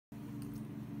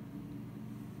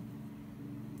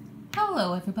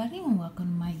Hello everybody and welcome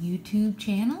to my YouTube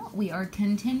channel. We are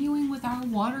continuing with our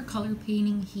watercolor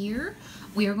painting here.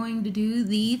 We are going to do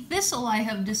the thistle I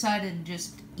have decided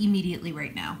just immediately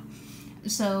right now.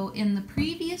 So in the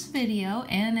previous video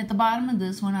and at the bottom of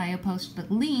this one I have posted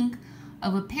a link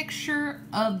of a picture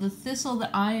of the thistle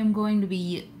that I am going to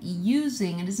be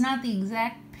using. It is not the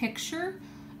exact picture,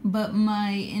 but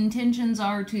my intentions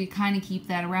are to kind of keep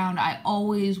that around. I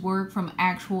always work from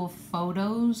actual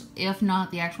photos, if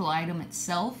not the actual item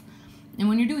itself. And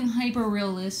when you're doing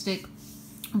hyper-realistic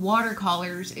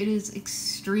watercolors, it is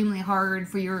extremely hard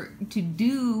for to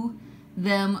do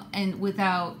them and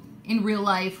without in real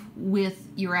life with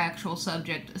your actual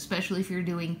subject, especially if you're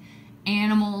doing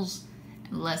animals,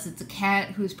 unless it's a cat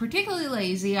who's particularly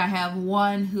lazy. I have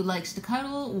one who likes to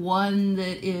cuddle, one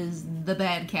that is the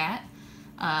bad cat.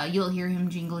 You'll hear him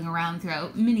jingling around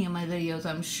throughout many of my videos,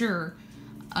 I'm sure.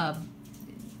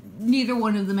 Neither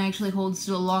one of them actually holds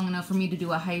still long enough for me to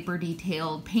do a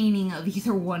hyper-detailed painting of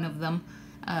either one of them.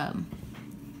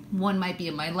 One might be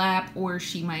in my lap, or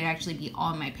she might actually be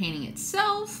on my painting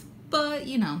itself, but,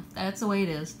 you know, that's the way it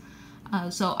is.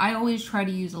 So I always try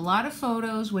to use a lot of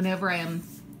photos whenever I am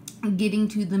getting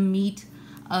to the meat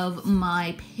of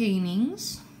my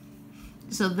paintings.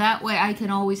 So that way I can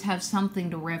always have something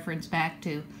to reference back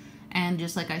to. And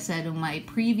just like I said in my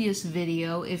previous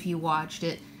video, if you watched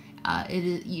it,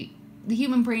 the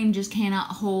human brain just cannot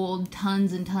hold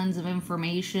tons and tons of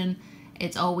information.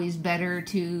 It's always better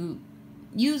to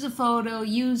use a photo,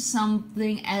 use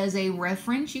something as a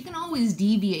reference. You can always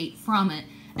deviate from it.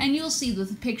 And you'll see the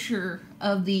picture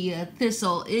of the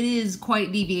thistle. It is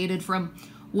quite deviated from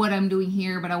what I'm doing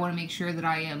here, but I want to make sure that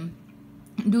I am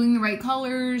doing the right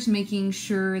colors, making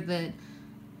sure that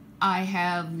I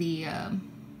have the,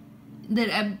 that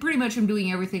I pretty much am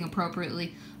doing everything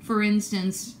appropriately. For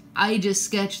instance, I just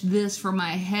sketched this for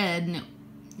my head, and it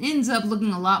ends up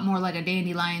looking a lot more like a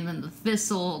dandelion than the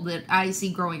thistle that I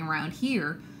see growing around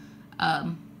here.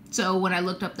 So when I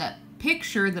looked up that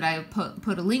picture that I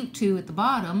put a link to at the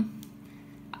bottom,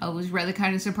 I was rather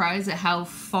kind of surprised at how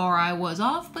far I was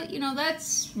off, but you know,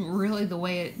 that's really the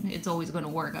way it's always going to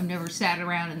work. I've never sat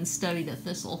around and studied a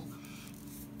thistle.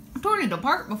 I've torn it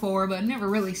apart before, but I've never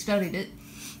really studied it.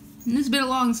 And it's been a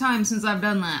long time since I've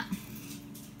done that.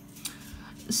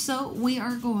 So we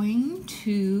are going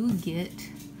to get,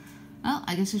 well,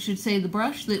 I guess I should say the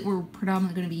brush that we're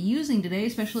predominantly going to be using today,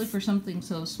 especially for something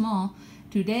so small.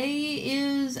 Today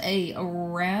is a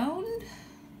round,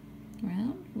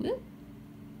 whoop.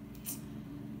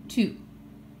 2.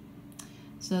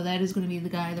 So that is going to be the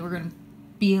guy that we're going to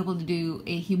be able to do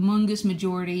a humongous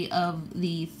majority of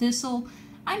the thistle.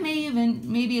 I may even,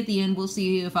 maybe at the end we'll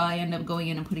see if I end up going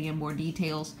in and putting in more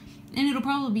details. And it'll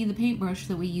probably be the paintbrush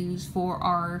that we use for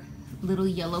our little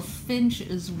yellow finch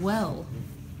as well.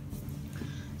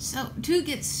 So to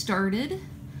get started,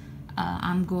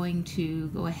 I'm going to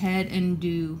go ahead and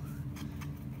do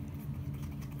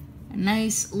a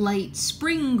nice light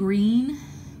spring green.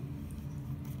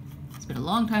 It's been a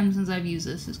long time since I've used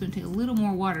this. It's going to take a little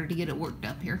more water to get it worked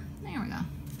up here. There we go.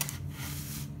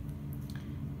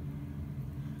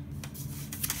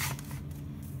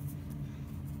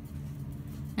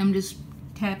 I'm just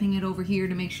tapping it over here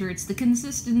to make sure it's the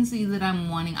consistency that I'm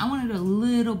wanting. I want it a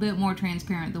little bit more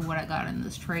transparent than what I got in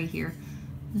this tray here.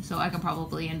 So I could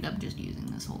probably end up just using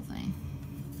this whole thing.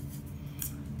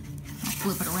 I'll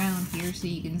flip it around here so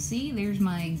you can see. There's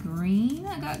my green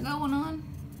I got going on.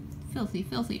 Filthy,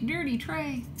 filthy, dirty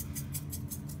tray.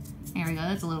 There we go,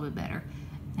 that's a little bit better.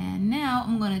 And now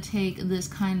I'm going to take this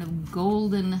kind of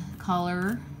golden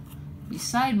color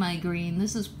beside my green.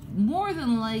 This is more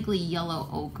than likely yellow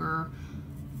ochre.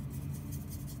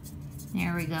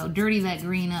 There we go. Dirty that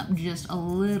green up just a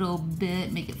little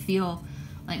bit. Make it feel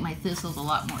like my thistle's a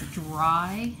lot more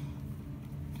dry,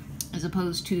 as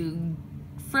opposed to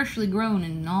freshly grown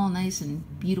and all nice and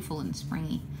beautiful and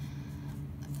springy.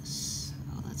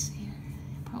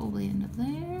 Probably end up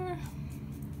there.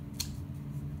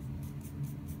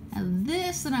 Now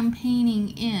this that I'm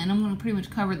painting in, I'm going to pretty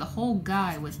much cover the whole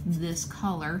guy with this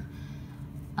color.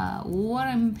 What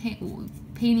I'm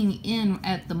painting in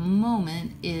at the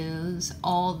moment is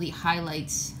all the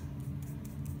highlights,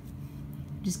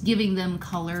 just giving them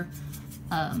color.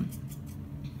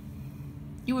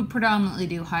 You would predominantly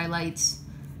do highlights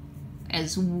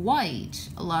as white,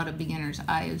 a lot of beginners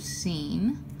I have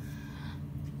seen.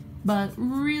 But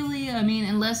really, I mean,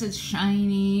 unless it's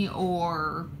shiny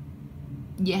or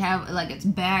you have, like, it's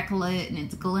backlit and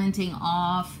it's glinting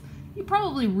off, you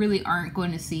probably really aren't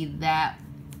going to see that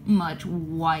much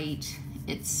white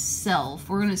itself.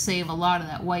 We're going to save a lot of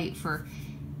that white for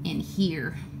in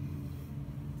here.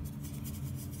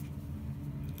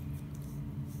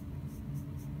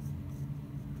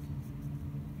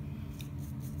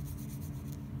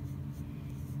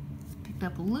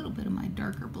 up a little bit of my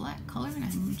darker black color, and I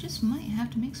just might have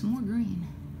to make some more green.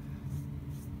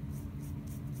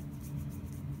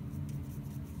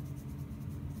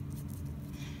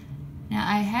 Now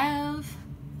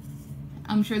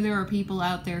I'm sure there are people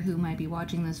out there who might be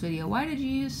watching this video, why did you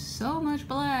use so much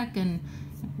black, and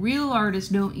real artists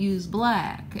don't use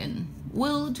black? And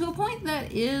well, to a point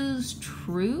that is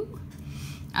true.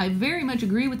 I very much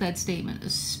agree with that statement,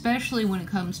 especially when it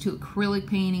comes to acrylic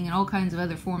painting and all kinds of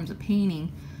other forms of painting.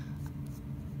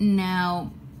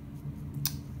 Now,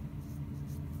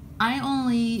 I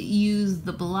only use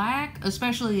the black,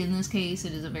 especially in this case,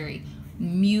 it is a very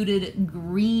muted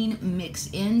green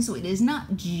mixed in, so it is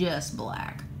not just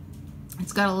black.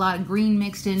 It's got a lot of green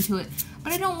mixed into it,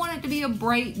 but I don't want it to be a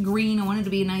bright green. I want it to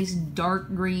be a nice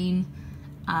dark green.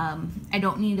 I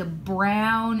don't need a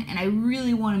brown, and I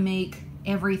really want to make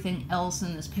everything else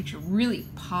in this picture really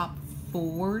pop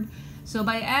forward. So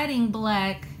by adding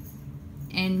black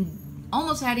and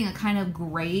almost adding a kind of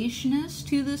grayishness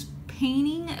to this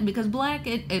painting, because black,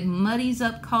 it muddies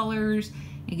up colors,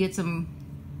 it gets them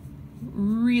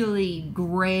really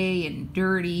gray and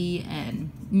dirty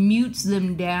and mutes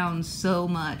them down so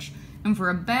much. And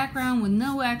for a background with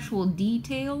no actual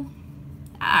detail,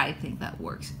 I think that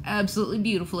works absolutely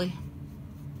beautifully.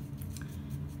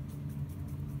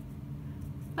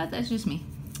 But that's just me.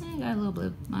 I got a little bit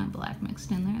of my black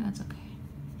mixed in there. That's okay.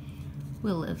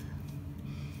 We'll live.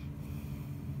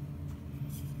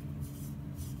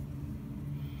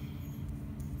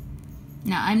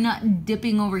 Now, I'm not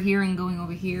dipping over here and going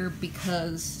over here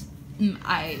because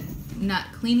I'm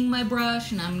not cleaning my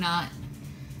brush, and I'm not,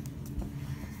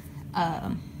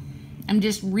 I'm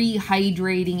just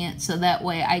rehydrating it so that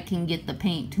way I can get the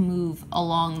paint to move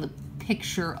along the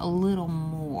picture a little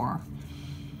more.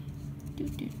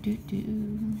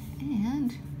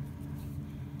 And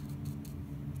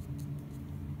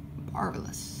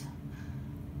marvelous.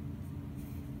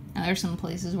 Now there's some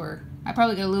places where I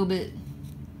probably got a little bit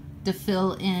to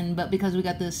fill in, but because we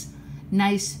got this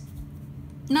nice,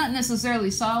 not necessarily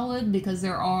solid because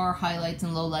there are highlights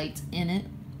and lowlights in it,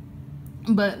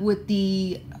 but with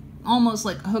the almost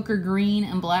like hooker green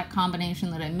and black combination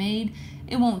that I made,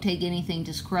 it won't take anything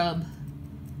to scrub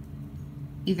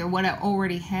either what I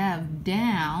already have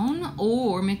down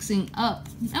or mixing up.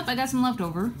 Oh, I got some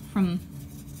leftover from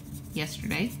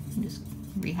yesterday. Just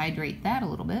rehydrate that a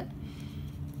little bit.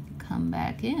 Come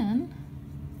back in.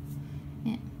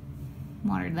 Yeah.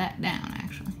 Watered that down,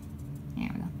 actually.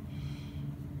 There we go.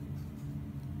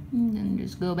 And then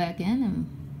just go back in and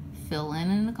fill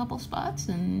in a couple spots,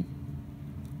 and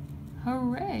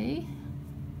hooray.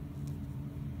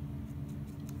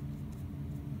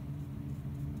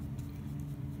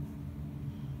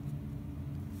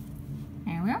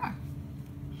 There we are.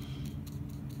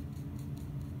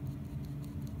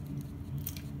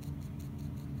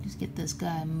 Just get this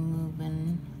guy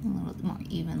moving a little bit more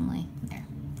evenly. There.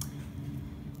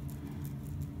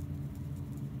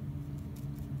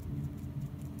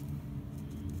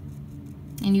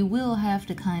 And you will have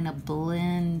to kind of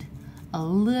blend a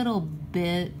little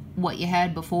bit what you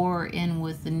had before in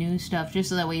with the new stuff, just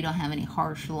so that way you don't have any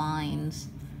harsh lines.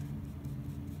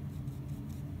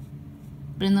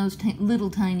 But in those little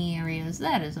tiny areas,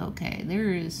 that is okay.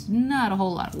 There is not a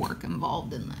whole lot of work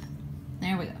involved in that.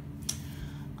 There we go.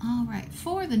 All right,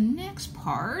 for the next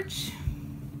part,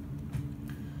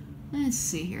 let's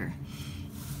see here.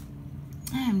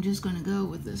 I'm just going to go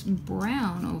with this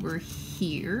brown over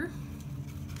here.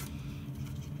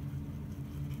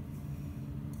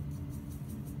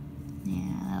 Yeah,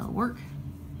 that'll work.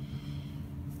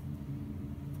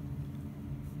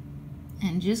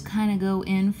 And just kind of go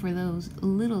in for those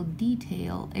little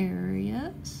detail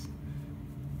areas.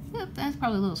 Yep, that's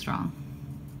probably a little strong.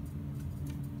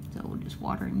 So we're just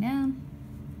watering down.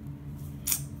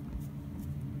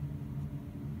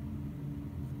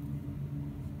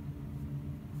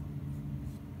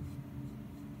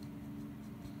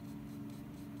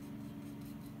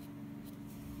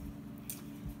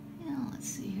 Now let's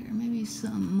see here, maybe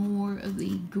some more of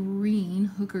the green,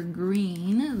 hooker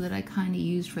green that I kind of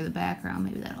used for the background.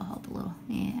 Maybe that'll help a little.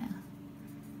 Yeah.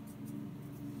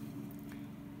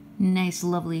 Nice,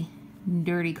 lovely,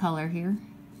 dirty color here.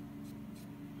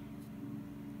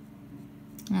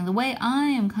 Now the way I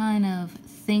am kind of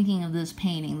thinking of this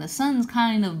painting, the sun's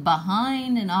kind of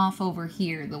behind and off over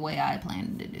here the way I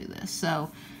planned to do this.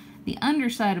 So the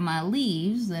underside of my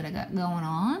leaves that I got going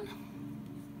on,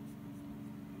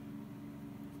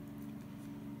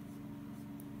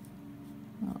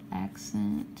 little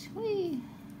accent, whee.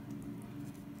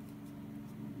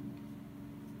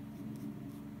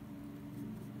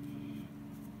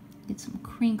 Get some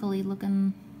crinkly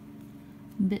looking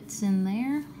bits in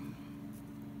there.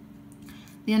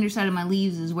 The underside of my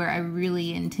leaves is where I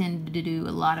really intended to do a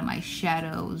lot of my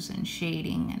shadows and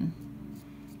shading, and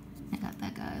I got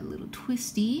that guy a little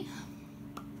twisty.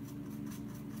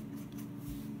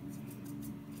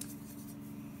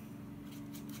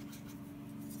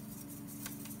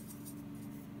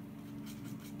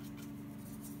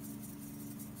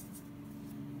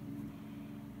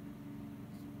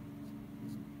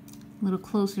 A little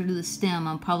closer to the stem,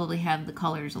 I'll probably have the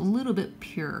colors a little bit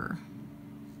purer.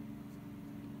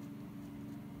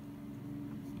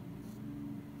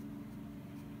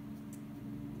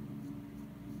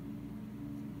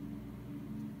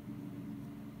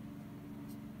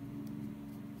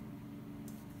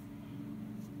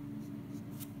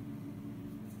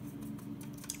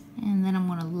 And then I'm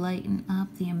going to lighten up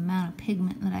the amount of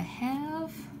pigment that I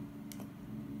have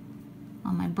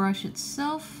on my brush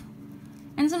itself.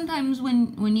 And sometimes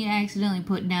when you accidentally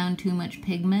put down too much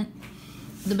pigment,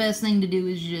 the best thing to do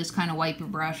is just kind of wipe your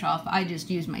brush off. I just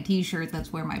used my t-shirt,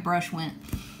 that's where my brush went.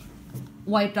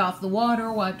 Wiped off the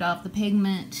water, wiped off the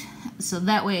pigment, so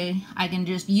that way I can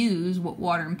just use what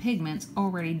water and pigment's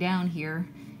already down here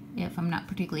if I'm not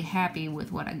particularly happy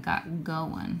with what I got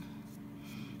going.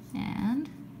 And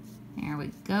there we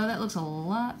go, that looks a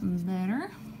lot better.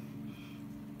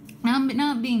 Now I'm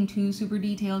not being too super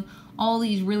detailed. All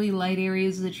these really light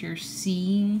areas that you're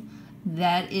seeing,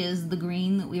 that is the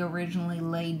green that we originally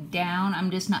laid down.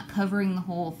 I'm just not covering the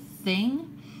whole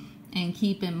thing. And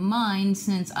keep in mind,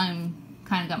 since I'm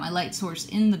kind of got my light source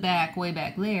in the back, way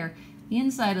back there, the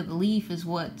inside of the leaf is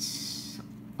what's,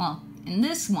 well, in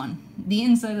this one, the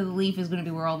inside of the leaf is going to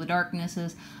be where all the darkness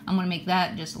is. I'm going to make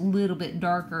that just a little bit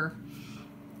darker.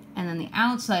 And then the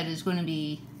outside is going to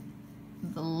be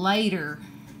the lighter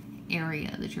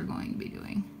area that you're going to be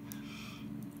doing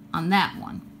on that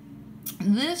one.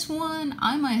 This one,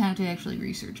 I might have to actually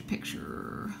research a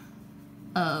picture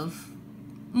of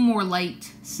more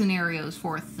light scenarios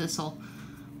for a thistle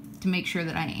to make sure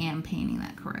that I am painting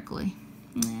that correctly.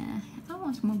 Nah, I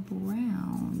want some more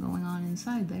brown going on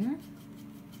inside there.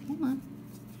 Come on.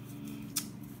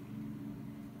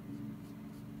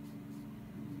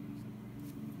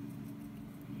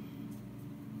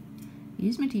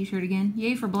 Use my t-shirt again.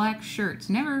 Yay for black shirts.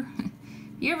 Never, if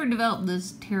you ever develop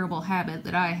this terrible habit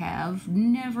that I have,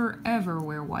 never ever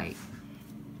wear white.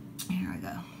 Here we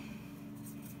go.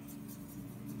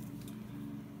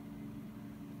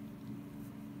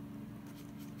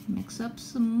 Mix up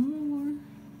some more.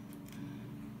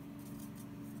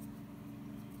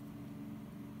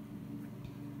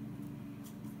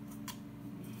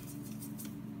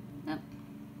 Yep,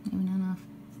 maybe not enough.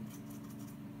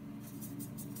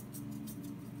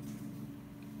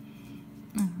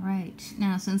 Alright,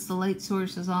 now since the light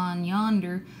source is on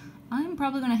yonder, I'm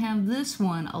probably going to have this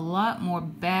one a lot more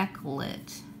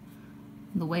backlit,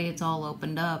 the way it's all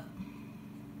opened up.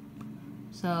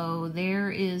 So there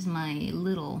is my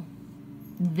little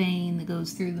vein that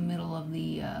goes through the middle of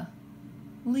the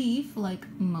leaf, like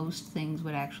most things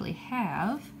would actually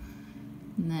have.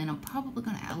 And then I'm probably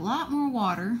going to add a lot more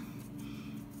water,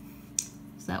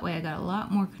 so that way I got a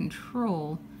lot more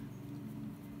control.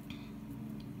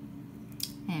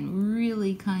 And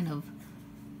really kind of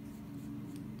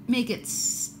make it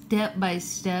step by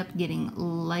step, getting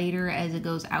lighter as it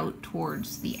goes out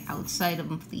towards the outside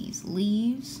of these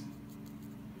leaves.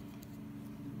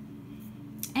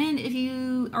 And if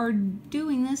you are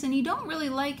doing this and you don't really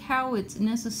like how it's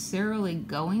necessarily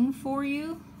going for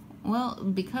you, well,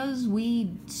 because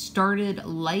we started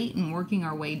light and working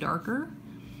our way darker,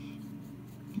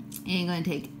 it ain't going to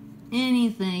take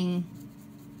anything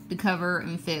to cover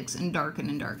and fix and darken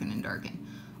and darken and darken.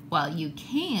 While you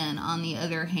can, on the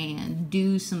other hand,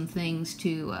 do some things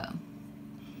to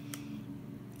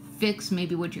fix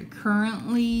maybe what you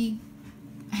currently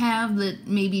have that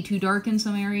may be too dark in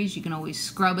some areas. You can always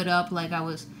scrub it up, like I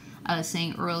was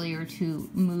saying earlier, to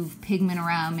move pigment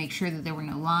around, make sure that there were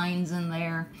no lines in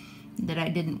there that I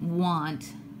didn't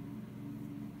want.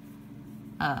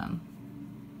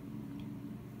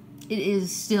 It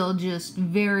is still just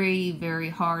very, very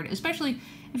hard, especially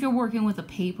if you're working with a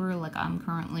paper like I'm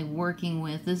currently working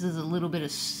with. This is a little bit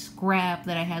of scrap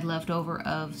that I had left over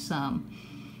of some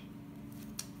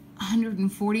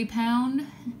 140 pound,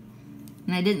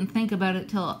 and I didn't think about it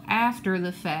till after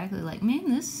the fact. They're like, man,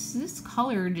 this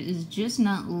color is just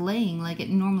not laying like it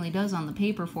normally does on the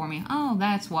paper for me. Oh,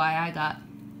 that's why I got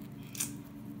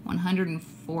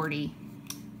 140.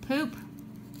 Poop.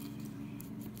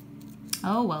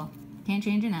 Oh well, can't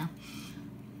change it now.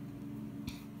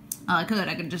 I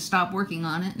could just stop working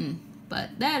on it,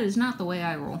 but that is not the way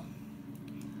I roll.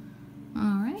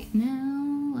 Alright,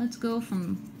 now let's go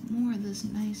from more of this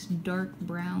nice dark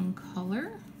brown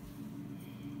color.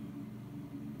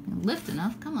 Lift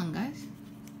enough, come on guys.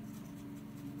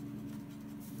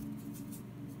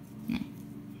 Yeah.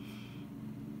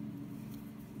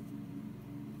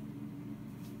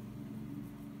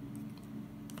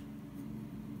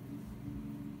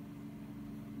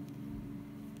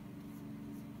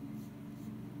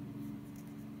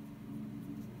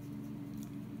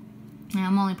 Now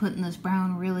I'm only putting this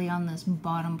brown really on this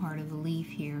bottom part of the leaf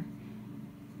here.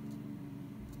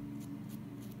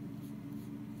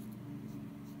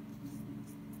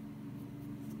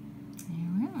 There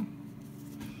we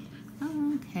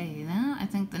are. Okay, now I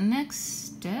think the next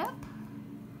step,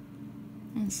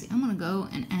 let's see, I'm gonna go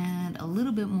and add a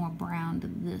little bit more brown to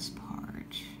this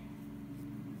part.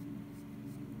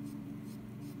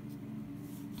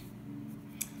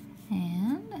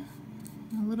 And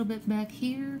a little bit back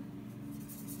here.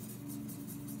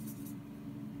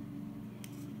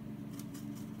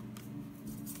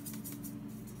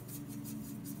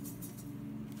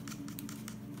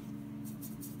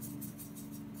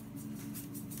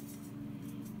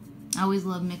 I always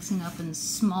love mixing up in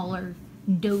smaller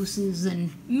doses and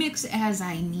mix as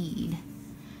I need.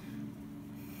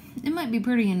 It might be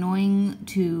pretty annoying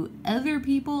to other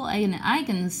people, I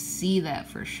can see that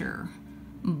for sure,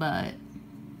 but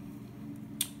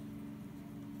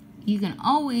you can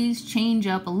always change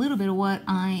up a little bit of what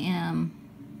I am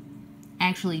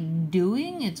actually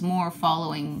doing. It's more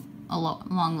following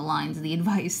along the lines of the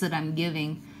advice that I'm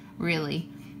giving, really,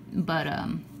 but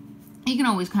you can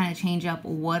always kind of change up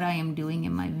what I am doing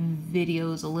in my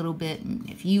videos a little bit.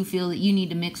 If you feel that you need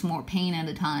to mix more paint at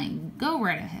a time, go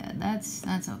right ahead. That's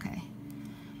okay.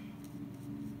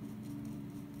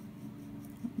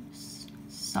 Just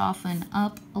soften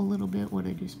up a little bit what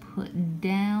I just put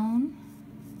down.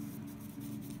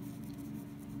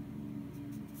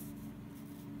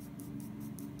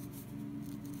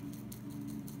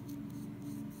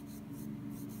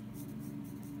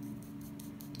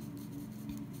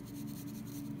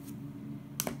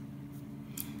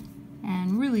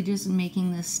 And really just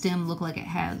making this stem look like it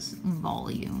has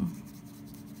volume.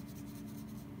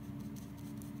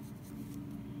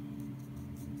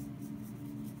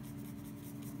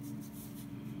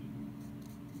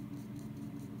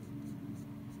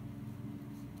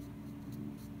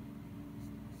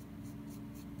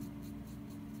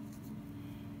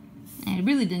 And it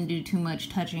really didn't do too much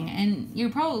touching. And you're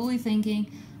probably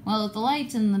thinking, well, if the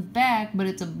light's in the back but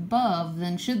it's above,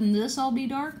 then shouldn't this all be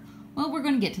dark? Well, we're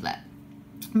going to get to that.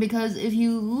 Because if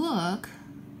you look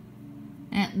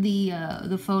at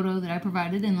the photo that I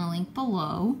provided in the link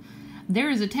below, there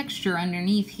is a texture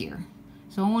underneath here.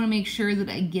 So I want to make sure that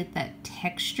I get that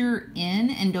texture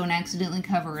in and don't accidentally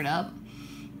cover it up.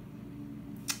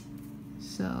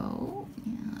 So,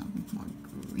 yeah, more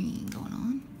green going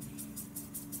on.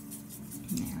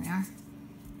 There we are.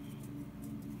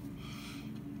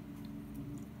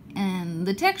 And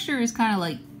the texture is kind of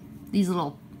like these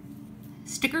little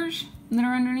stickers that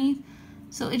are underneath.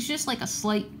 So it's just like a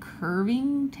slight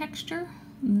curving texture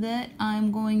that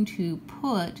I'm going to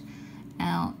put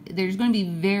out. There's going to be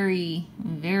very,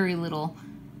 very little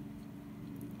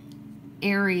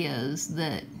areas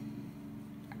that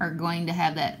are going to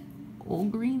have that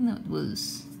old green that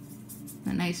was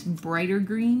a nice brighter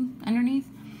green underneath.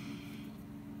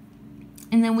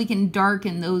 And then we can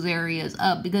darken those areas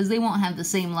up because they won't have the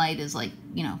same light as, like,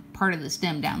 you know, part of the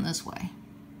stem down this way.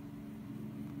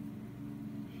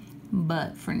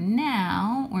 But for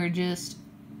now, we're just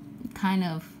kind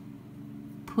of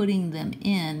putting them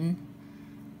in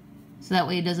so that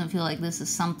way it doesn't feel like this is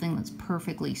something that's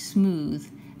perfectly smooth.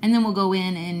 And then we'll go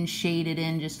in and shade it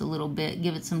in just a little bit,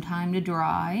 give it some time to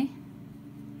dry.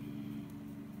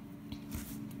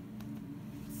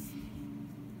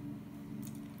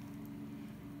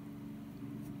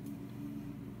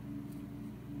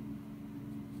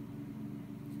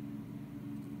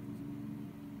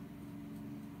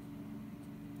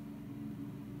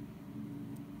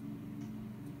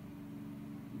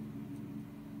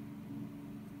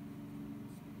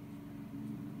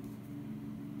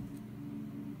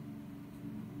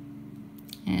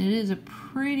 And it is a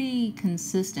pretty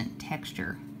consistent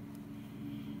texture.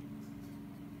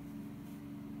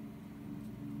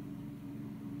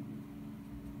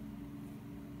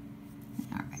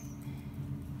 All right.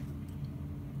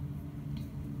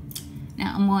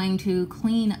 Now I'm going to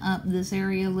clean up this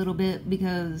area a little bit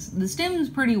because the stem is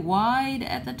pretty wide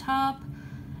at the top,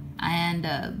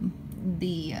 and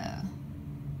the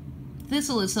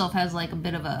thistle itself has like a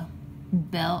bit of a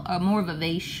bell, or more of a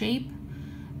vase shape.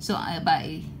 So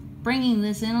by bringing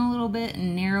this in a little bit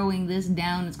and narrowing this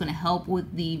down is going to help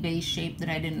with the vase shape that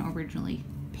I didn't originally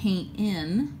paint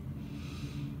in.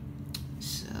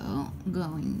 So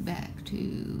going back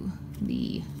to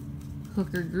the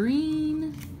Hooker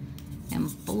green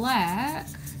and black,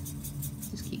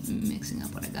 just keep mixing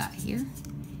up what I got here.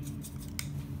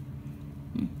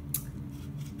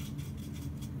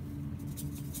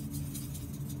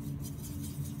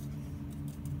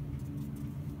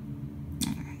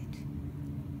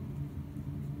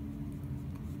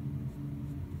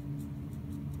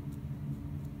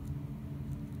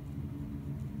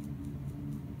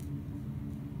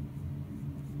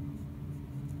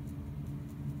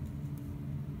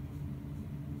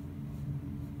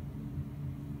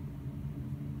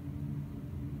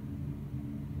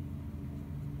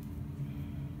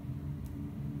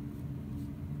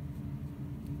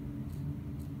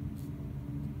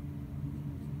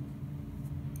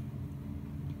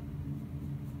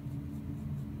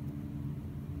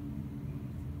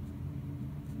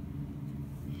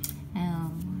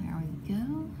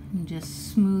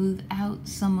 Just smooth out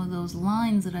some of those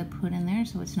lines that I put in there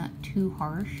so it's not too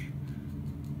harsh.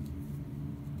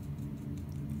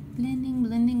 Blending,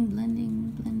 blending,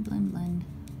 blending, blend, blend, blend.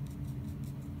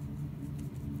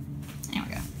 There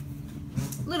we go.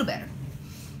 A little better.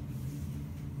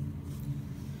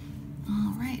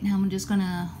 All right, now I'm just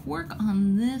gonna work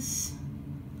on this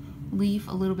leaf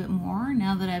a little bit more.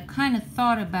 Now that I've kind of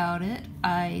thought about it,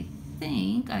 I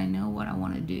think I know what I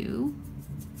want to do.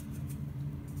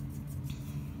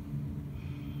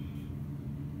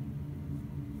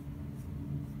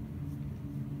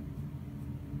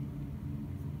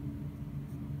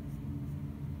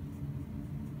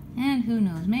 And who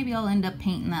knows, maybe I'll end up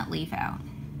painting that leaf out.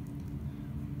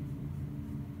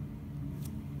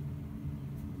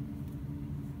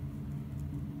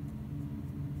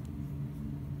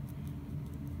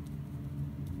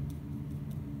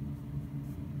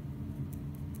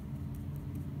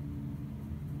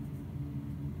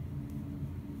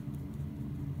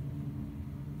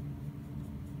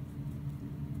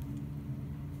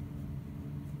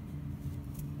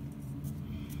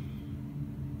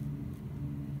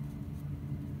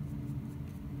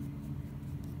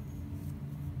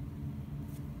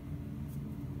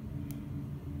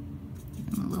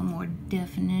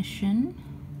 Definition.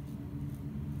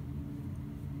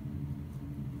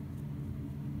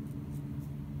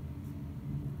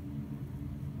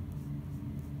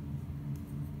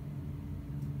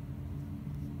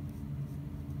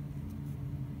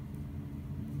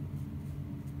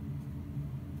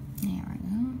 There we go.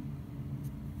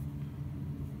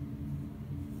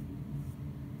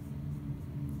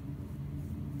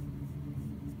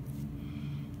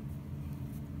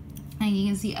 And you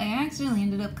can see I accidentally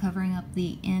ended up covering up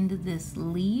the end of this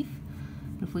leaf.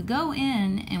 But if we go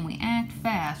in and we act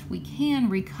fast, we can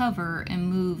recover and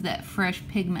move that fresh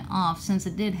pigment off since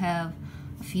it did have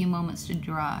a few moments to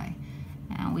dry.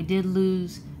 Now we did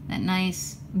lose that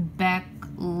nice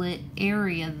backlit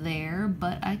area there,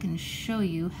 but I can show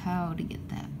you how to get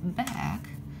that back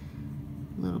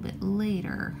a little bit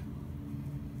later.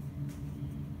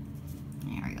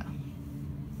 There we go.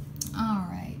 All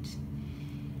right.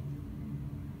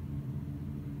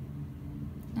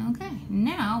 Okay,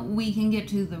 now we can get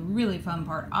to the really fun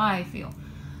part, I feel.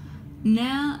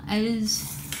 Now,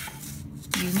 as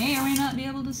you may or may not be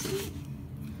able to see,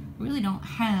 we really don't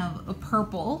have a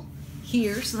purple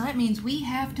here, so that means we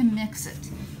have to mix it.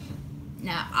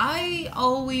 Now, I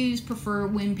always prefer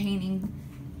when painting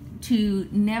to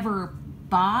never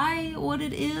buy what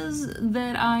it is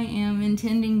that I am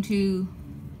intending to,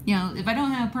 you know, if I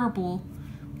don't have purple,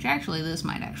 which actually this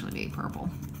might actually be purple,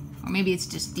 or maybe it's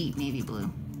just deep navy blue.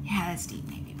 Yeah, that's deep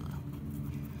navy blue.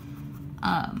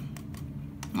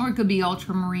 Or it could be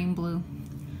ultramarine blue.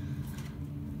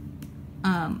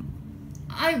 I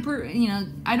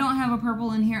don't have a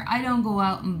purple in here. I don't go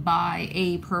out and buy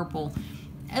a purple.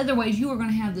 Otherwise, you are going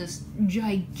to have this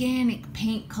gigantic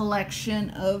paint collection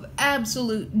of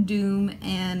absolute doom,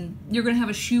 and you're going to have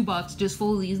a shoebox just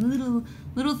full of these little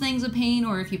things of paint,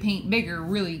 or if you paint bigger,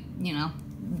 really, you know,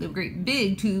 the great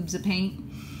big tubes of paint.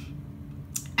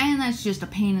 And that's just a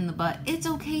pain in the butt. It's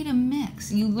okay to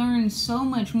mix. You learn so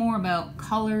much more about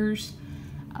colors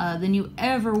than you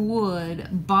ever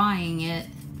would buying it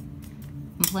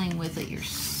and playing with it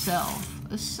yourself.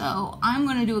 So I'm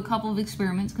going to do a couple of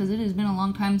experiments because it has been a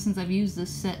long time since I've used this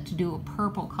set to do a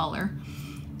purple color.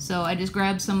 So I just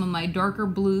grabbed some of my darker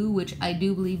blue, which I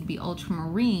do believe to be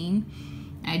ultramarine.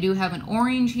 I do have an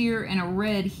orange here and a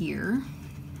red here.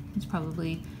 It's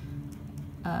probably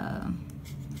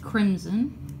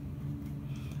crimson.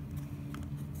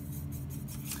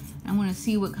 I want to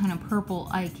see what kind of purple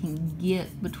I can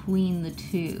get between the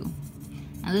two.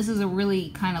 Now this is a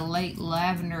really kind of light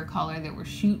lavender color that we're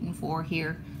shooting for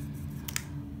here.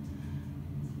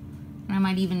 And I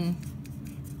might even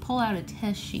pull out a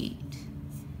test sheet.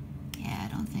 Yeah,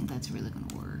 I don't think that's really going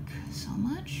to work so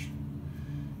much.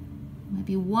 Might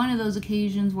be one of those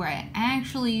occasions where I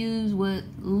actually use what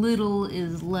little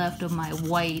is left of my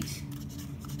white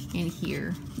in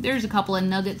here. There's a couple of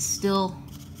nuggets still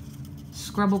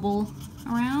scrubbable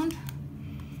around.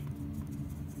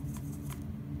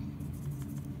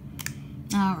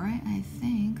 All right, I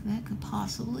think that could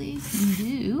possibly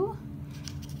do.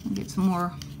 I'll get some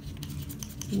more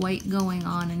white going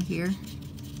on in here.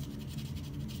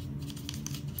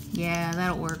 Yeah,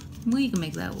 that'll work. We can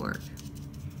make that work.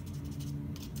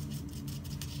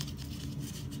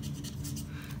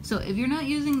 So if you're not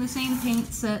using the same paint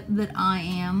set that I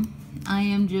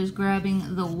am just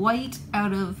grabbing the white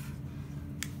out of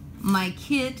my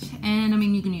kit, and I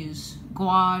mean you can use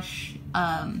gouache.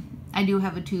 I do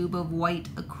have a tube of white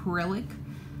acrylic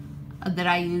that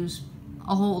I use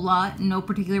a whole lot. No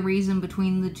particular reason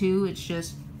between the two. It's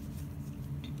just,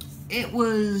 it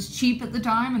was cheap at the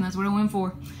time and that's what I went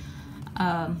for.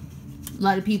 A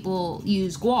lot of people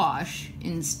use gouache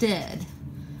instead.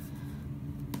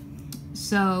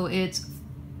 So it's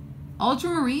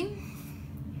ultramarine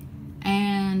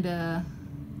and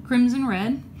crimson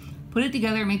red. Put it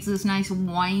together, it makes this nice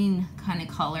wine kind of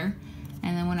color.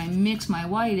 And then when I mix my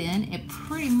white in, it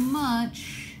pretty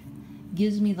much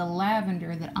gives me the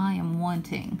lavender that I am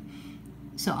wanting.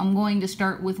 So I'm going to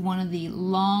start with one of the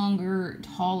longer,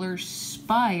 taller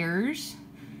spires,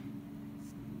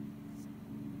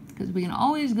 because we can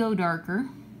always go darker.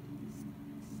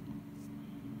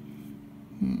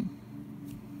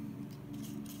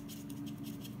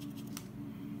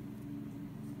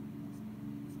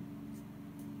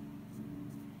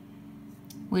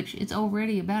 Which it's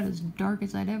already about as dark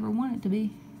as I'd ever want it to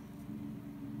be.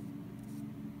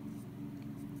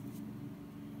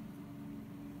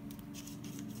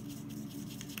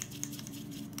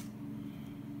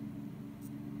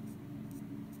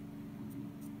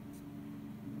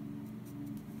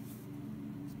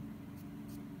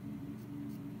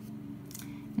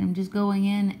 And I'm just going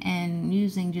in and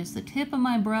using just the tip of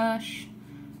my brush,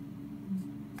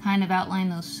 kind of outline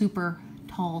those super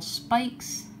tall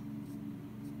spikes.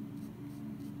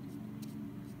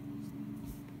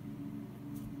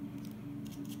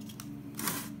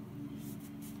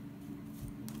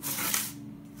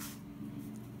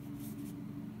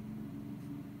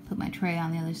 Put my tray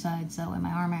on the other side so my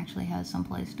arm actually has some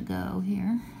place to go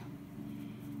here.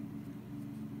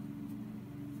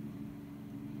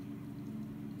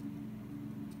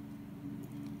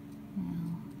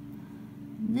 Now,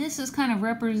 this is kind of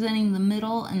representing the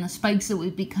middle, and the spikes that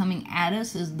would be coming at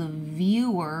us is the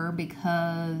viewer,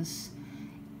 because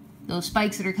those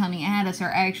spikes that are coming at us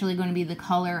are actually going to be the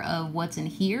color of what's in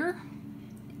here,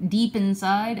 deep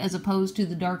inside, as opposed to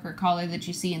the darker color that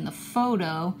you see in the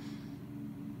photo.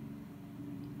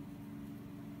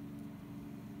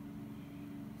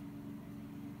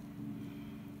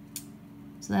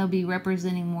 So that'll be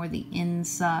representing more the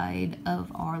inside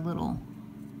of our little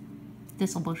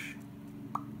thistle bush.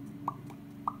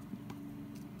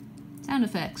 Sound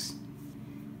effects.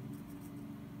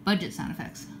 Budget sound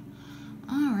effects.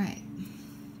 All right.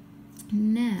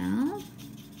 Now,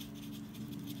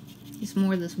 just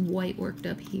more of this white worked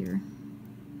up here.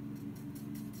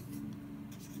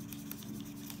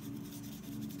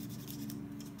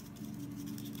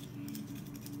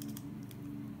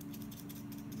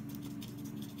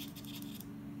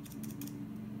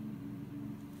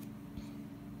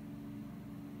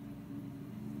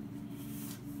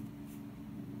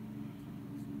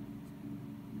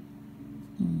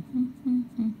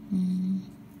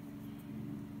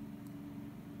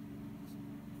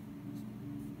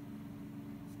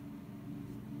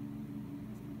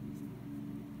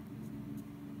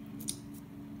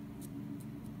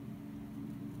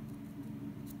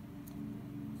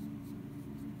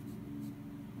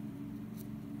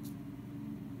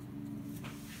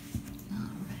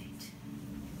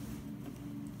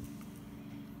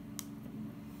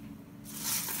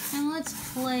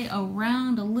 Let's play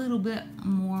around a little bit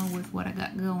more with what I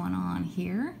got going on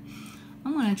here.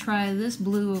 I'm going to try this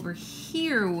blue over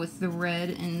here with the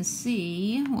red and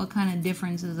see what kind of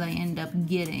differences I end up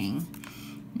getting.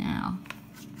 Now,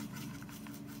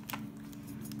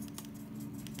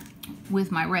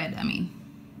 with my red, I mean.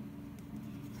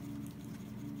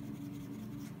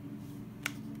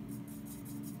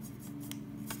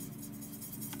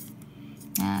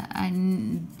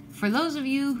 For those of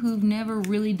you who've never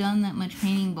really done that much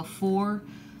painting before,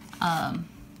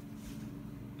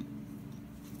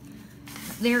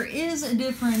 There is a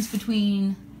difference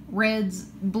between reds,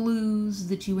 blues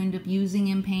that you end up using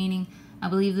in painting. I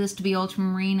believe this to be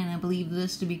ultramarine and I believe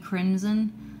this to be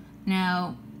crimson.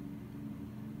 Now,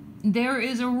 there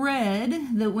is a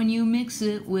red that when you mix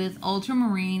it with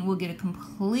ultramarine will get a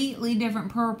completely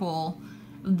different purple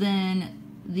than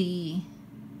the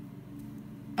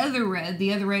other red.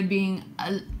 The other red being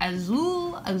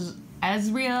azul,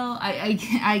 Azrael.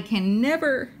 I can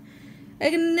never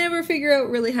figure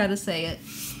out really how to say it.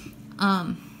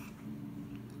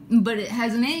 But it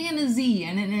has an A and a Z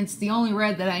in it, and it's the only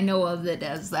red that I know of that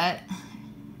does that.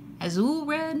 Azul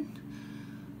red.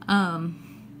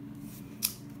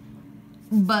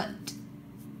 But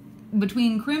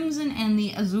between crimson and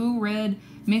the azul red,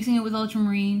 mixing it with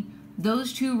ultramarine,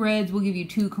 those two reds will give you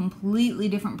two completely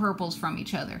different purples from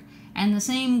each other. And the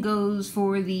same goes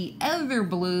for the other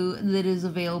blue that is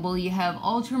available. You have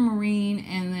ultramarine,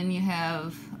 and then you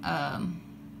have,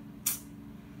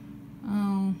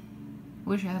 oh,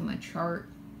 wish I had my chart.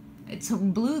 It's a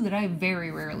blue that I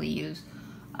very rarely use.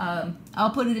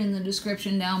 I'll put it in the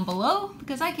description down below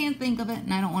because I can't think of it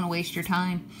and I don't want to waste your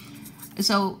time.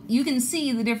 So you can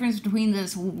see the difference between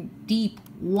this deep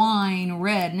wine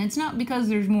red, and it's not because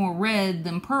there's more red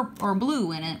than purple or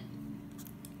blue in it.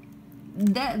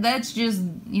 That's just,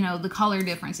 you know, the color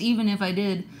difference. Even if I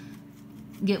did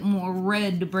get more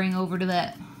red to bring over to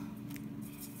that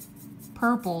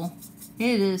purple,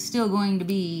 it is still going to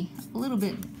be a little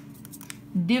bit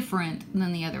different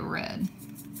than the other red.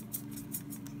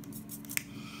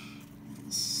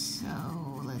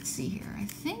 So let's see here. I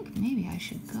think maybe I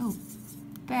should go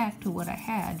back to what I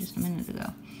had just a minute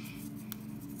ago.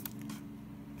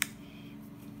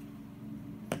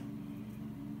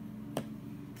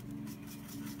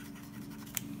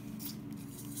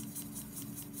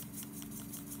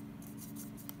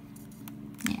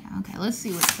 Yeah, okay, let's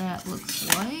see what that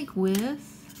looks like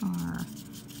with our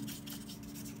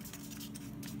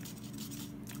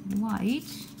white.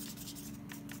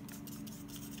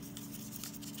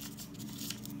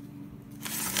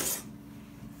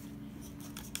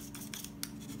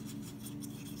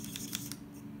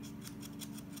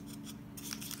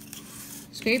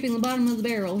 Scraping the bottom of the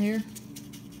barrel here.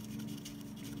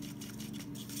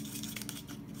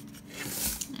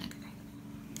 Okay.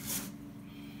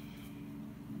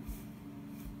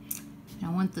 I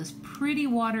want this pretty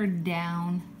watered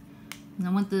down. And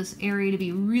I want this area to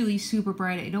be really super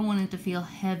bright. I don't want it to feel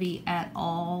heavy at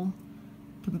all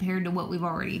compared to what we've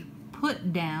already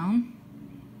put down.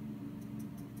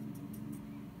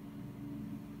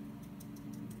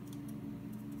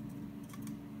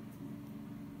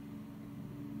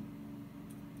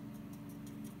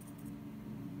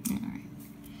 Alright.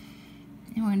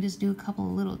 And we're going to just do a couple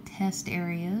of little test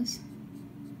areas.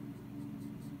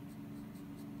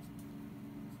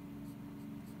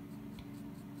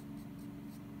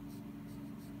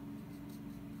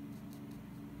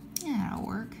 That'll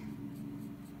work.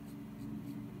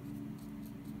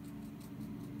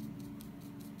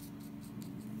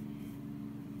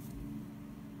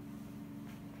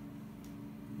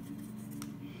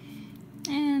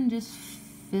 And just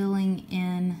filling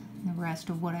in the rest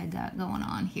of what I got going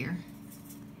on here.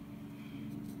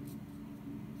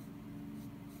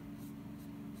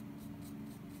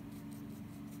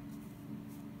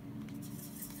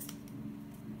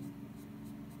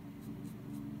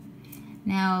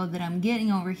 Now that I'm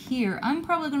getting over here, I'm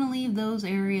probably going to leave those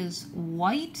areas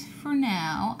white for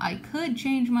now. I could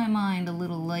change my mind a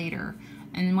little later.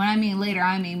 And when I mean later,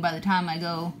 I mean by the time I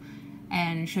go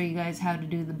and show you guys how to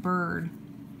do the bird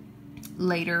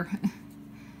later.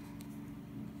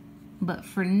 But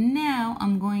for now,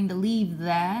 I'm going to leave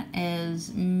that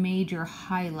as major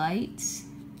highlights.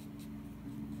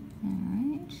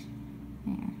 Alright,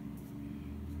 there.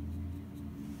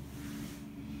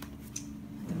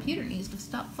 The computer needs to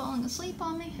stop falling asleep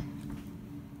on me.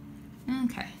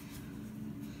 Okay.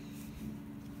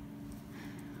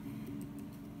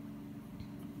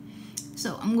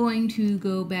 So I'm going to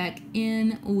go back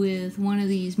in with one of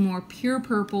these more pure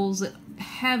purples that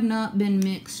have not been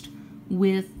mixed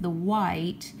with the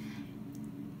white,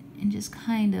 and just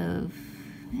kind of,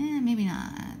 maybe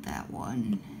not that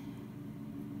one.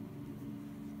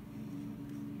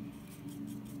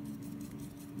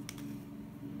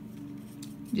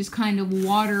 Just kind of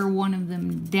water one of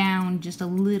them down just a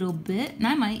little bit, and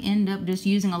I might end up just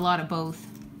using a lot of both.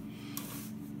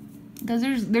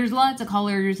 Because there's lots of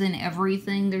colors in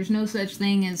everything. There's no such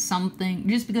thing as something,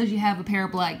 just because you have a pair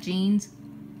of black jeans.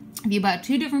 If you buy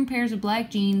two different pairs of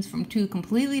black jeans from two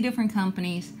completely different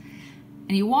companies,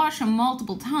 and you wash them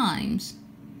multiple times,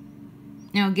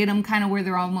 you know, get them kind of where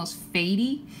they're almost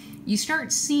fadey, you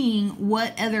start seeing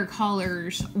what other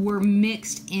colors were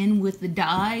mixed in with the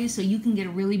dye, so you can get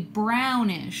a really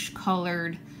brownish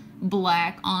colored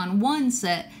black on one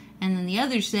set, and then the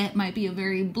other set might be a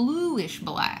very bluish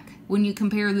black when you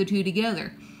compare the two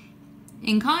together.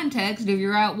 In context, if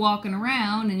you're out walking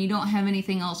around and you don't have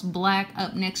anything else black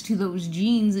up next to those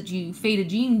jeans faded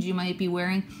jeans you might be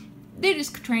wearing, they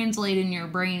just translate in your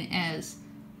brain as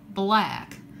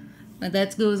black. But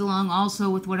that goes along also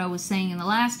with what I was saying in the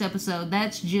last episode.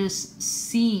 That's just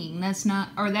seeing. That's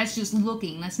just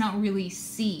looking. That's not really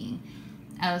seeing.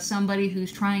 Somebody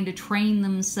who's trying to train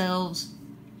themselves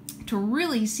to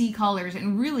really see colors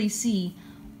and really see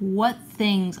what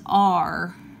things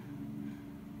are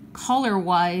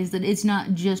color-wise, that it's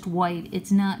not just white,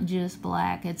 it's not just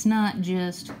black, it's not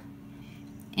just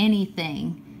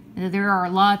anything. There are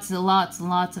lots and lots and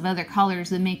lots of other colors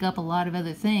that make up a lot of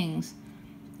other things.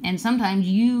 And sometimes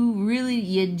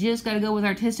you just got to go with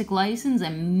artistic license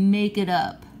and make it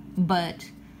up. But,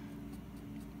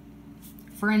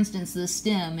 for instance, the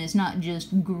stem is not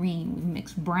just green. We've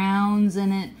mixed browns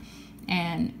in it,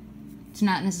 and it's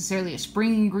not necessarily a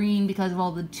spring green because of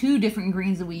all the two different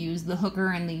greens that we use, the hooker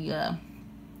and the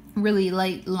really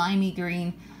light limey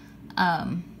green.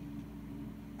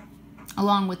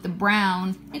 Along with the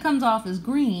brown, it comes off as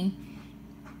green.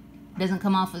 It doesn't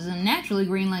come off as a naturally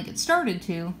green like it started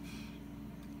to.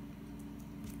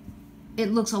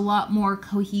 It looks a lot more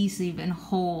cohesive and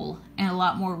whole and a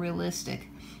lot more realistic.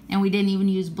 And we didn't even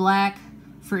use black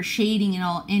for shading in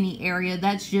any area.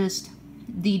 That's just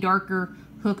the darker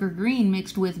hooker green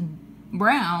mixed with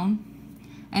brown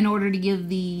in order to give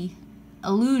the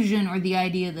illusion or the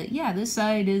idea that, yeah, this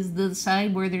side is the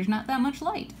side where there's not that much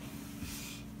light.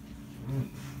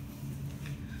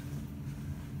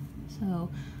 So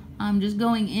I'm just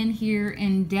going in here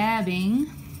and dabbing,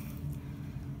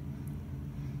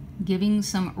 giving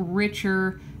some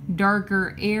richer,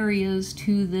 darker areas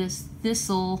to this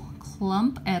thistle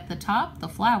clump at the top, the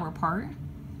flower part.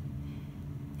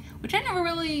 Which I never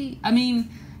really, I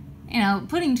mean, you know,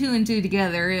 putting two and two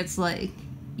together, it's like,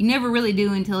 you never really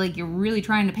do until like you're really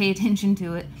trying to pay attention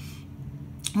to it.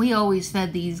 We always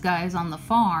fed these guys on the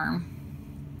farm,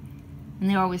 and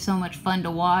they're always so much fun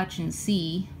to watch and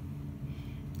see.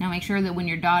 Now make sure that when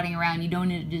you're dotting around, you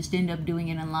don't just end up doing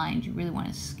it in lines. You really want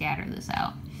to scatter this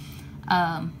out.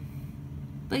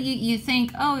 But you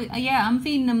think, oh yeah, I'm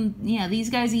feeding them, yeah,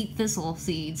 these guys eat thistle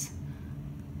seeds.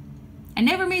 I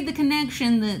never made the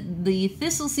connection that the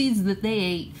thistle seeds that they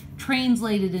ate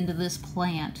translated into this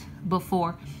plant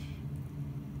before.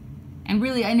 And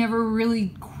really, I never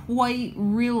really quite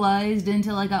realized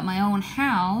until I got my own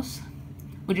house,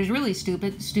 which is really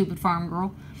stupid farm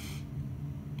girl.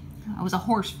 I was a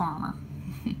horse farmer.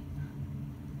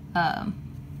 Well,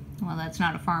 that's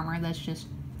not a farmer, that's just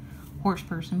horse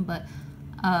person, but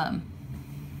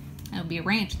it would be a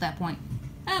ranch at that point.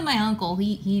 And my uncle,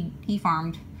 he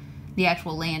farmed the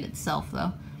actual land itself,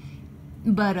 though.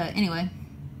 But anyway,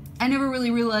 I never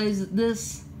really realized that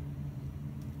this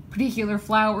particular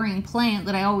flowering plant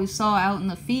that I always saw out in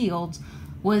the fields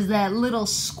was that little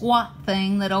squat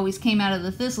thing that always came out of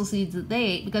the thistle seeds that they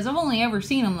ate, because I've only ever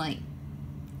seen them like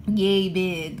yay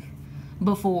big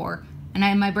before,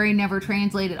 and my brain never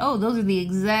translated, oh, those are the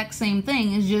exact same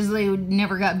thing. It's just they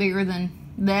never got bigger than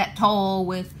that tall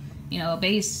with, you know, a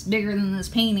base bigger than this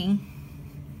painting,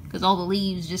 because all the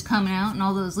leaves just coming out, and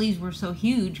all those leaves were so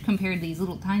huge compared to these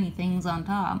little tiny things on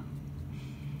top.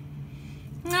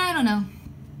 I don't know.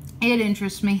 It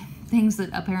interests me. Things that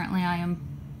apparently I am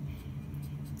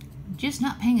just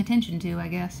not paying attention to, I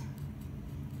guess.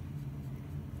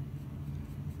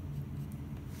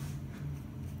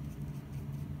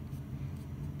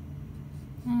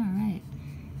 Alright.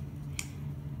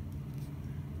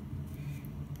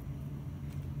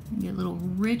 Get a little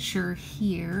richer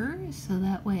here, so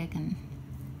that way I can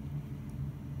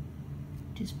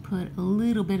just put a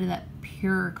little bit of that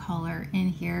pure color in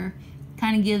here.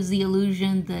 Kind of gives the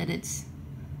illusion that it's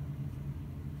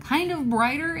kind of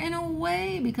brighter in a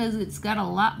way because it's got a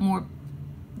lot more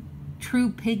true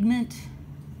pigment,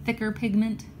 thicker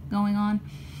pigment going on.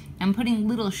 I'm putting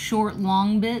little short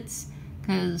long bits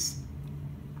because,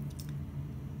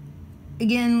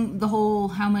 again, the whole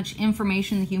how much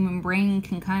information the human brain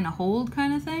can kind of hold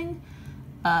kind of thing.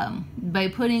 By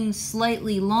putting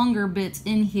slightly longer bits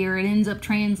in here, it ends up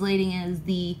translating as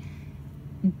the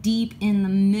deep in the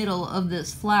middle of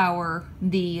this flower,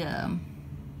 the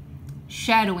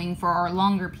shadowing for our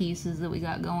longer pieces that we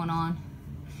got going on.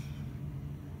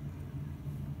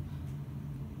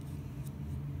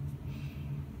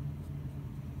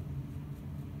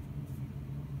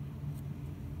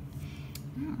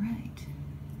 All right.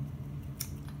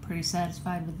 Pretty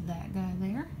satisfied with that guy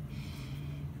there.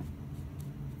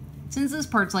 Since this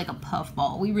part's like a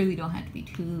puffball, we really don't have to be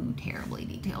too terribly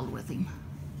detailed with him.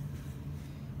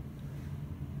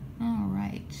 All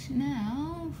right,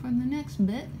 now for the next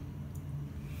bit.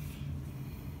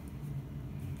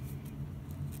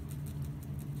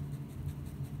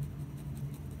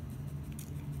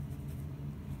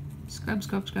 Scrub,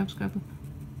 scrub, scrub, scrub.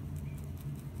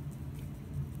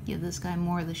 Give this guy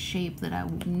more of the shape that I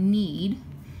need.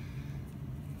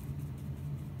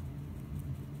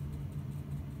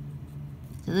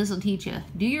 So this will teach you,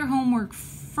 do your homework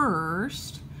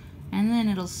first, and then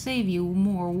it'll save you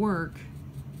more work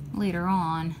later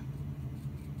on.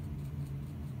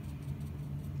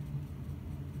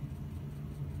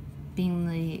 Being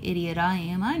the idiot I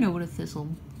am, I know what a thistle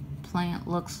plant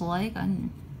looks like.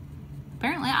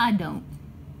 Apparently I don't.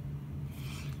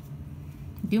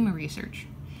 Do my research.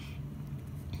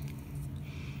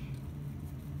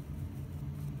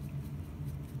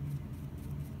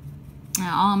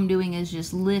 Now all I'm doing is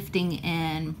just lifting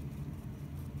and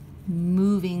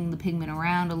moving the pigment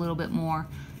around a little bit more,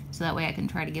 so that way I can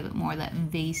try to give it more of that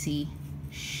vasey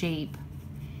shape.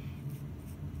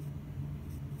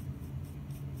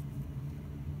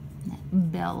 That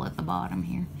bell at the bottom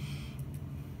here.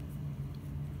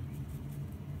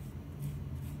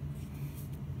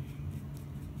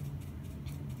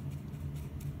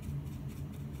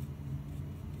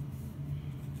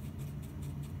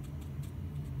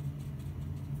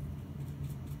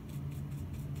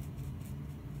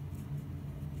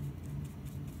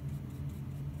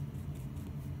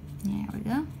 There we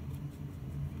go.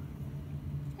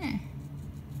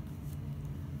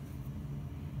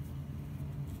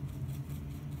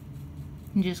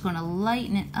 I'm just going to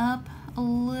lighten it up a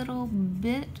little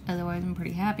bit, otherwise I'm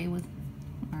pretty happy with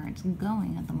where it's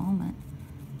going at the moment.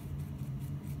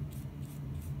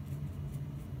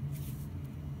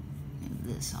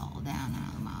 Move this all down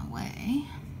out of my way.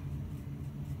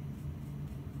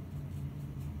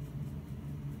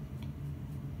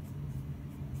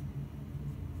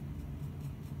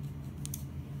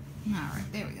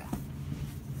 Alright, there we go.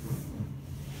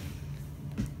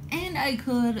 And I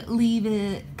could leave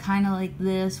it kind of like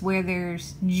this, where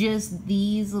there's just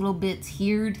these little bits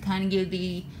here to kind of give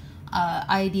the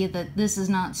idea that this is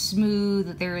not smooth,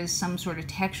 that there is some sort of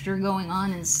texture going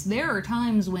on. And there are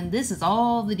times when this is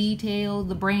all the detail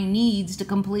the brain needs to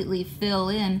completely fill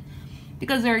in,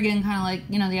 because they're, again, kind of like,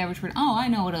 you know, the average person, oh, I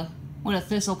know what a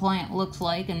thistle plant looks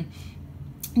like, and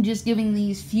just giving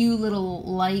these few little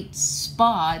light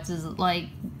spots is like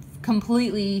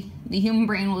completely, the human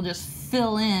brain will just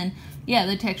fill in. Yeah,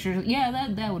 the texture, yeah,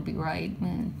 that would be right.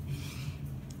 Man.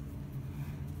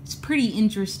 It's pretty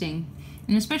interesting.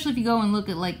 And especially if you go and look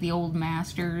at like the old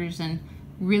masters and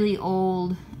really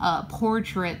old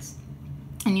portraits,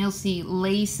 and you'll see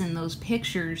lace in those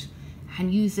pictures,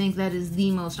 and you think that is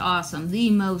the most awesome, the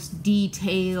most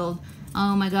detailed.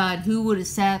 Oh my God, who would have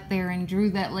sat there and drew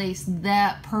that lace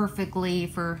that perfectly?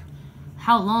 For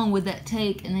how long would that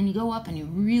take? And then you go up and you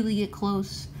really get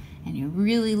close and you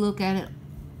really look at it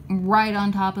right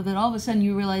on top of it. All of a sudden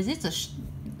you realize it's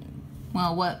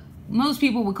well, what most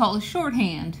people would call a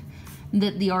shorthand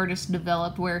that the artist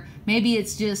developed, where maybe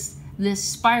it's just this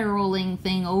spiraling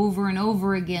thing over and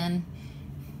over again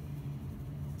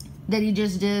that he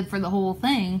just did for the whole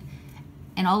thing.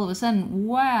 And all of a sudden,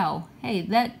 wow, hey,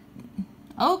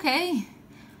 okay,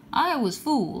 I was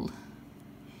fooled.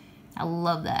 I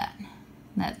love that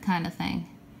kind of thing.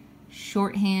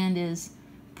 Shorthand is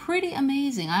pretty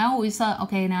amazing. I always thought,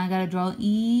 okay, now I gotta draw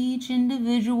each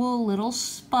individual little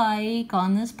spike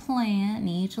on this plant, and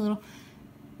each little,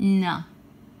 no.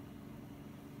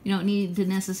 You don't need to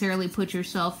necessarily put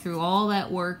yourself through all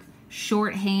that work.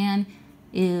 Shorthand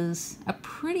is a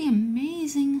pretty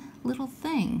amazing little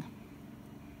thing.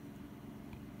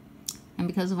 And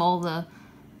because of all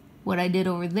what I did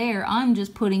over there, I'm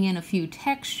just putting in a few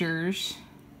textures,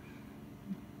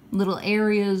 little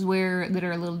areas that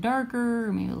are a little darker,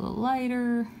 or maybe a little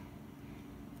lighter,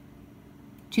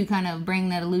 to kind of bring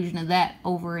that illusion of that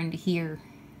over into here.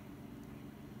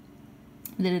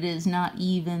 That it is not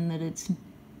even, that it's at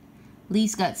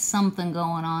least got something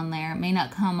going on there. It may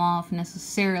not come off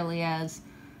necessarily as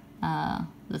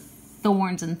the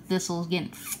thorns and thistles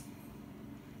getting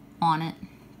on it,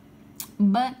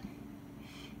 but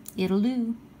it'll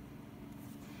do.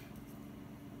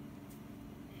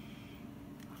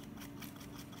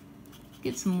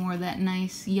 Get some more of that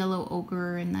nice yellow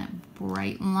ochre and that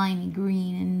bright limey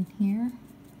green in here.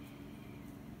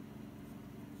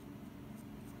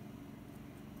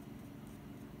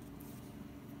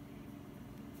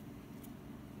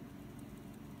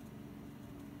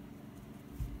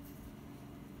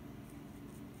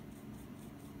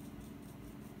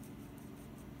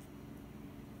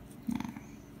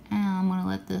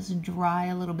 let this dry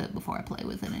a little bit before I play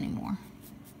with it anymore.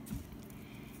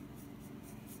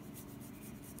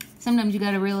 Sometimes you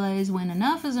got to realize when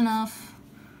enough is enough.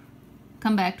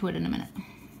 Come back to it in a minute.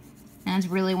 And that's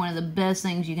really one of the best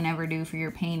things you can ever do for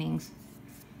your paintings.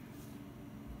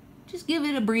 Just give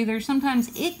it a breather.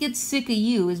 Sometimes it gets sick of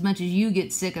you as much as you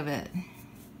get sick of it.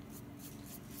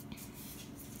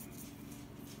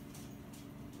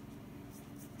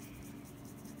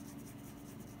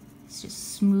 It's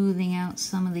just smoothing out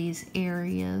some of these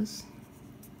areas.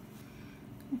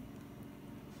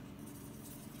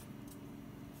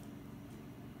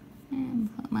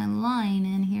 And put my line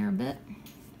in here a bit.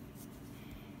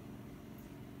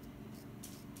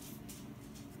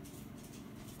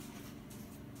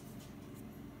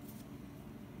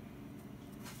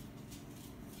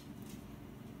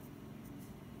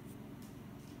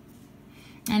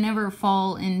 I never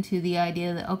fall into the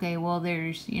idea that, okay, well,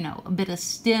 there's, you know, a bit of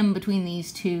stem between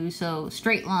these two, so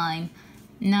straight line.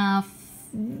 Nah,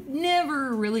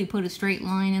 never really put a straight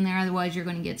line in there, otherwise you're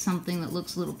going to get something that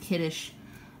looks a little kiddish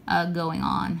going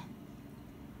on.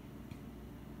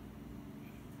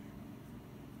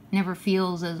 Never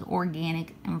feels as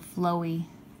organic and flowy.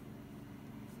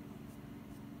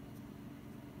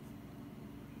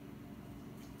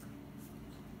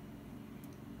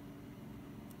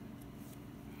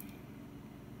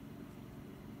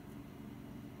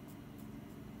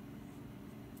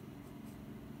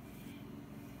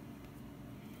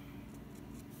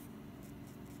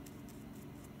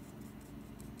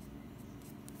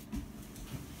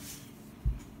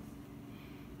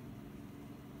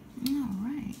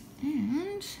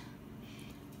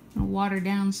 Water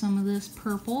down some of this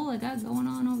purple I got going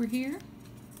on over here.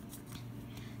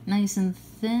 Nice and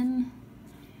thin.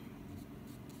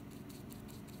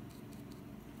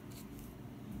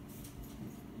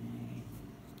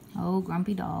 Oh,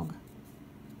 grumpy dog.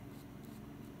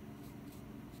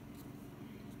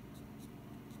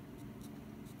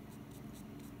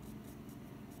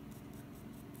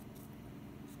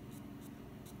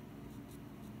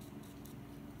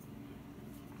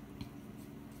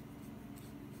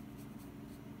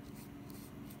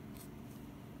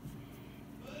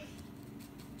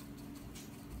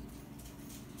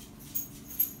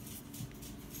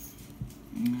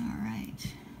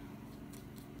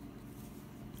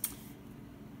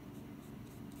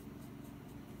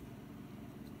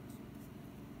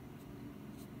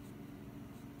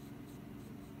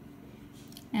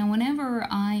 And whenever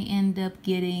I end up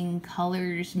getting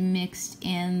colors mixed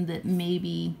in that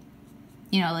maybe,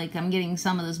 you know, like I'm getting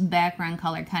some of this background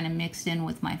color kind of mixed in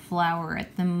with my flower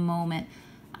at the moment,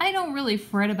 I don't really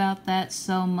fret about that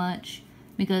so much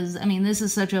because, I mean, this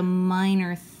is such a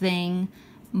minor thing,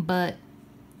 but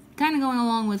kind of going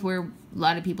along with where a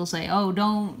lot of people say, oh,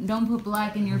 don't put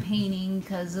black in your painting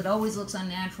because it always looks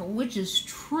unnatural, which is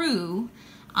true,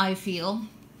 I feel,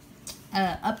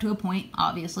 up to a point,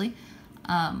 obviously.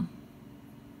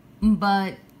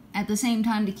 But at the same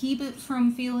time, to keep it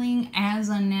from feeling as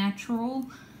unnatural,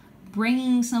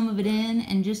 bringing some of it in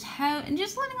and just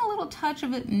letting a little touch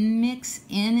of it mix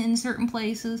in certain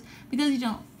places, because you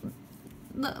don't,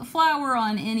 the flower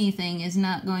on anything is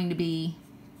not going to be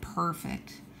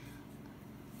perfect.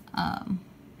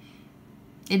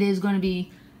 It is going to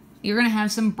be, you're going to have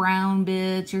some brown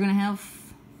bits, you're going to have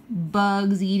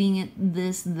bugs eating it,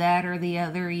 this, that, or the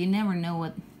other. You never know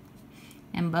what,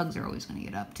 and bugs are always going to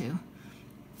get up to.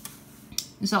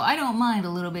 So I don't mind a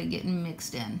little bit getting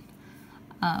mixed in.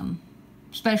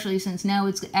 Especially since now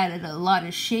it's added a lot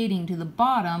of shading to the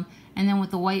bottom, and then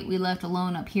with the white we left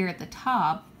alone up here at the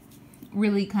top,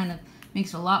 really kind of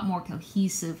makes it a lot more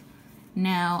cohesive.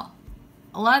 Now,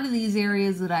 a lot of these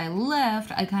areas that I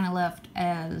left, I kind of left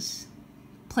as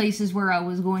places where I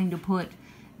was going to put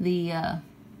the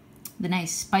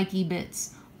nice spiky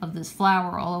bits of this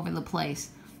flower all over the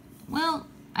place. Well,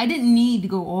 I didn't need to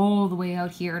go all the way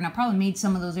out here, and I probably made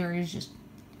some of those areas just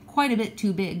quite a bit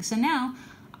too big. So now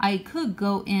I could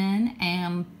go in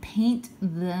and paint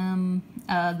them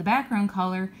the background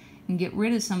color and get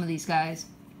rid of some of these guys,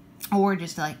 or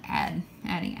just like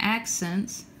adding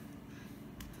accents.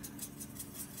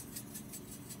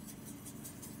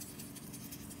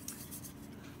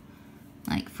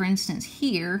 Like for instance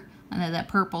here, I know that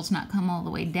purple's not come all the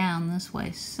way down this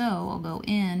way, so I'll go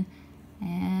in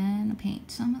and paint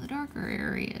some of the darker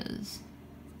areas.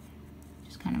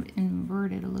 Just kind of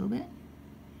invert it a little bit.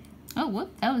 Oh,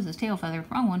 whoop, that was his tail feather.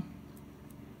 Wrong one.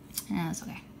 Yeah, that's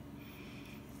okay.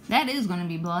 That is going to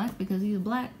be black because he's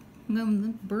black.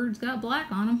 The bird's got black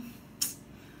on him.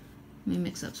 Let me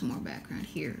mix up some more background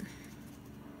here.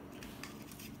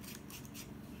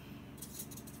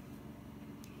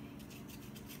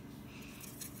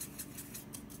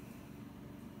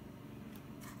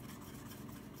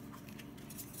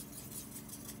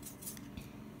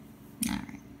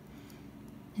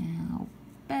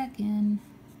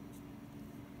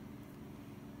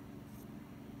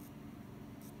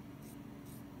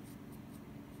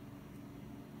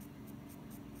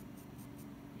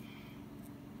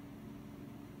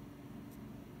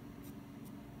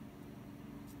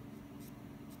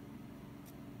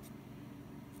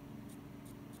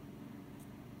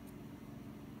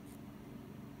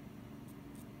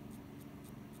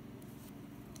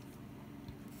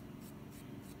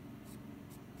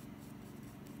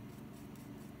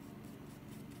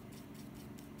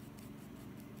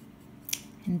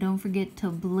 And don't forget to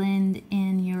blend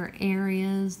in your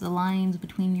areas, the lines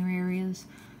between your areas,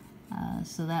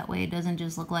 so that way it doesn't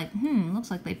just look like, looks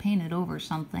like they painted over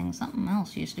something. Something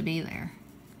else used to be there.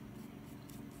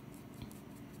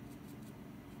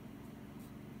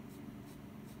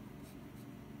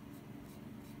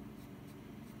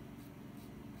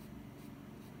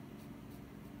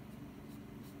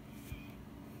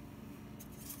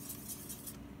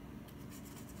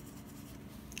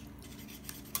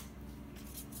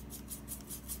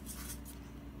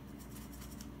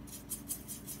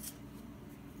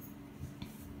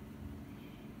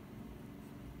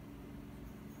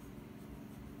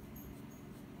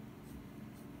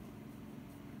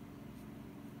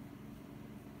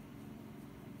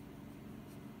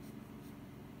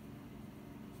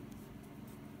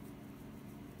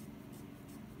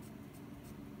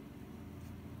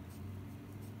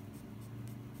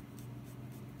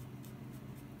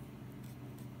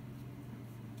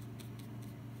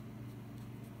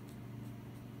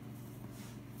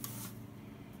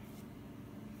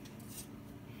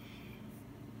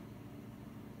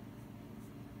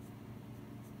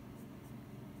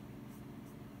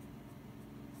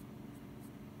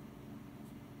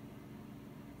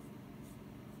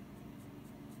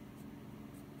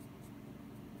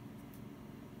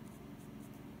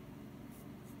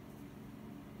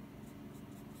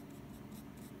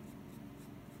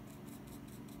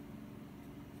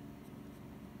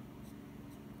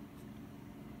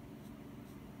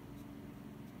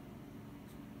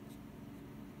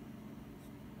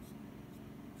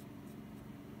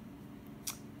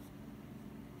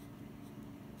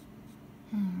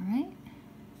 Alright.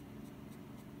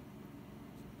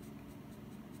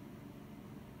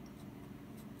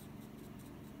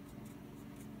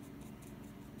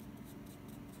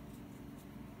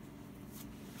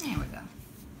 There we go.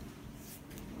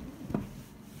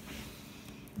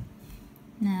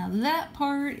 Now that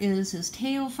part is his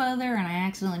tail feather, and I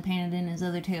accidentally painted in his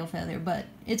other tail feather, but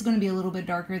it's going to be a little bit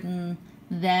darker than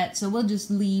that, so we'll just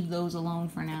leave those alone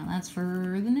for now. That's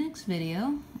for the next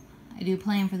video. I do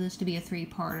plan for this to be a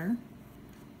 3-parter.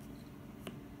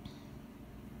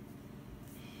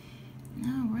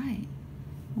 Alright.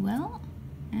 Well,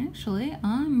 actually,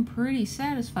 I'm pretty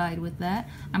satisfied with that.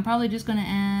 I'm probably just going to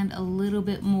add a little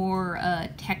bit more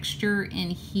texture in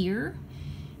here.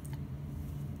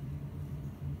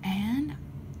 And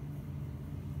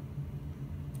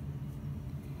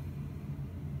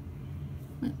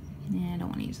yeah, I don't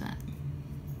want to use that.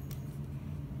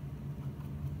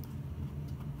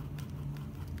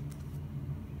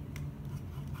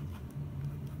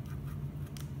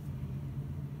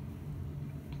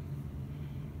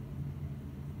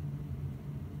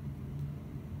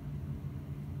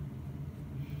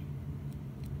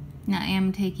 Now I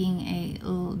am taking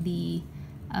the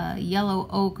yellow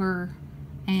ochre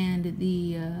and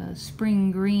the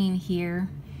spring green here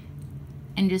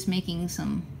and just making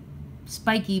some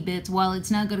spiky bits. While it's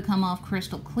not going to come off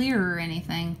crystal clear or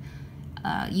anything,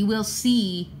 you will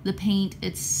see the paint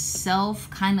itself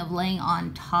kind of laying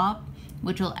on top,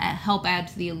 which will help add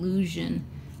to the illusion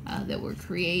that we're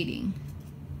creating.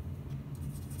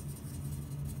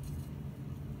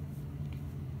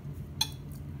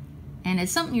 And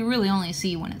it's something you really only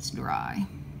see when it's dry.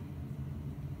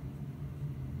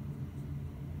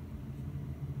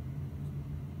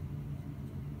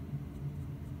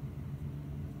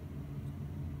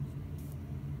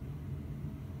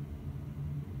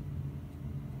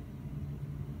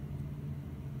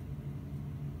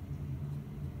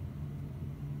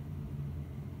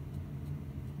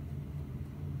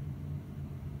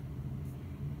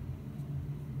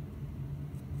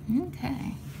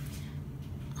 Okay.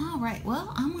 Alright,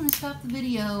 well, I'm going to stop the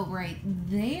video right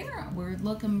there. We're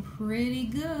looking pretty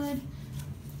good.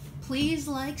 Please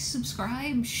like,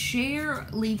 subscribe, share,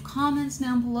 leave comments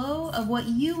down below of what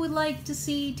you would like to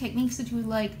see, techniques that you would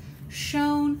like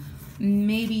shown.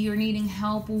 Maybe you're needing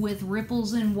help with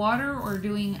ripples in water or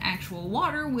doing actual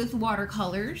water with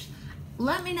watercolors.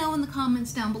 Let me know in the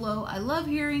comments down below. I love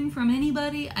hearing from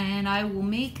anybody, and I will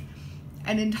make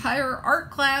an entire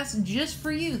art class just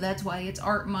for you. That's why it's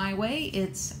art my way.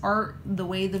 It's art the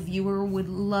way the viewer would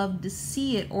love to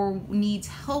see it or needs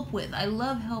help with. I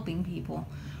love helping people.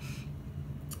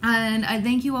 And I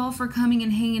thank you all for coming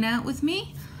and hanging out with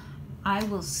me. I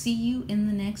will see you in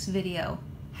the next video.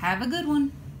 Have a good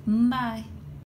one. Bye.